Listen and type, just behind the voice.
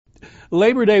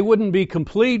Labor Day wouldn't be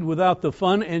complete without the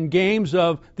fun and games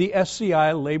of the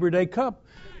SCI Labor Day Cup.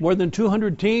 More than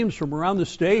 200 teams from around the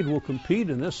state will compete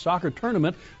in this soccer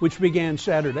tournament, which began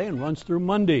Saturday and runs through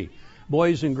Monday.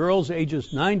 Boys and girls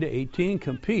ages 9 to 18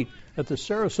 compete at the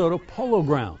Sarasota Polo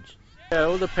Grounds.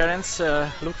 All the parents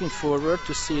are looking forward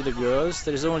to see the girls.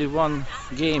 There is only one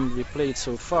game we played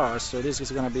so far, so this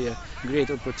is going to be a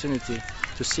great opportunity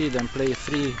to see them play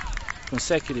 3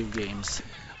 consecutive games.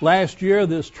 Last year,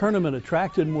 this tournament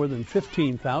attracted more than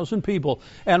 15,000 people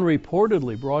and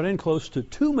reportedly brought in close to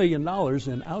 $2 million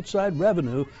in outside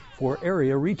revenue for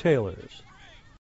area retailers.